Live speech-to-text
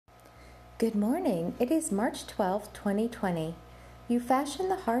Good morning. It is March 12, 2020. You fashion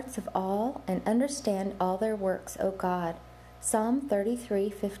the hearts of all and understand all their works, O God. Psalm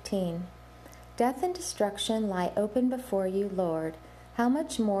 33:15. Death and destruction lie open before you, Lord. How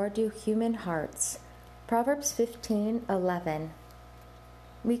much more do human hearts? Proverbs 15:11.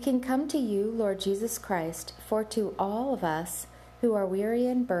 We can come to you, Lord Jesus Christ, for to all of us who are weary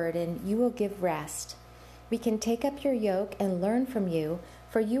and burdened, you will give rest. We can take up your yoke and learn from you,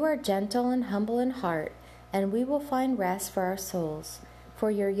 for you are gentle and humble in heart, and we will find rest for our souls.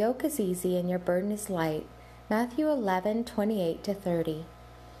 For your yoke is easy and your burden is light. Matthew 11:28-30.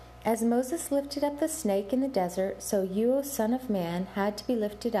 As Moses lifted up the snake in the desert, so you, O Son of Man, had to be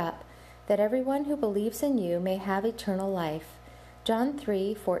lifted up, that everyone who believes in you may have eternal life. John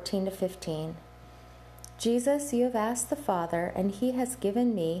 3:14-15. Jesus, you have asked the Father, and he has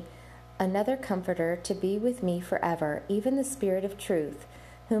given me another comforter to be with me forever, even the Spirit of truth,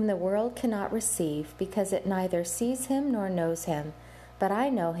 whom the world cannot receive, because it neither sees him nor knows him. But I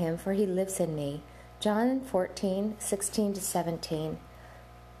know him, for he lives in me. John 14:16-17.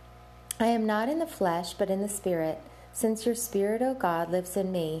 I am not in the flesh, but in the Spirit, since your Spirit, O God, lives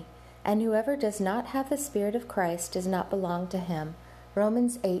in me. And whoever does not have the Spirit of Christ does not belong to him.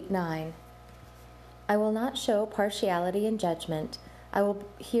 Romans 8:9. I will not show partiality in judgment. I will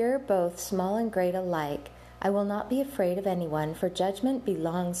hear both small and great alike. I will not be afraid of anyone, for judgment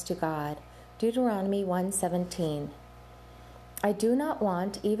belongs to God. Deuteronomy 1:17. I do not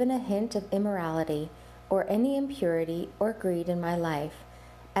want even a hint of immorality, or any impurity or greed in my life,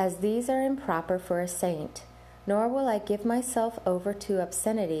 as these are improper for a saint. Nor will I give myself over to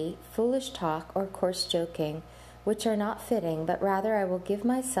obscenity, foolish talk, or coarse joking, which are not fitting, but rather I will give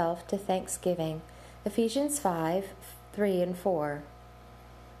myself to thanksgiving. Ephesians 5:3-4.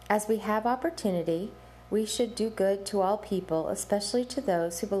 As we have opportunity, we should do good to all people, especially to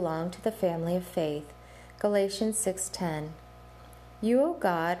those who belong to the family of faith. Galatians 6:10. You, O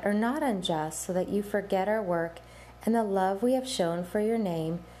God, are not unjust, so that you forget our work and the love we have shown for your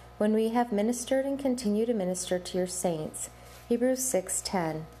name when we have ministered and continue to minister to your saints. Hebrews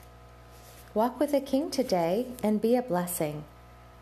 6:10. Walk with the King today and be a blessing.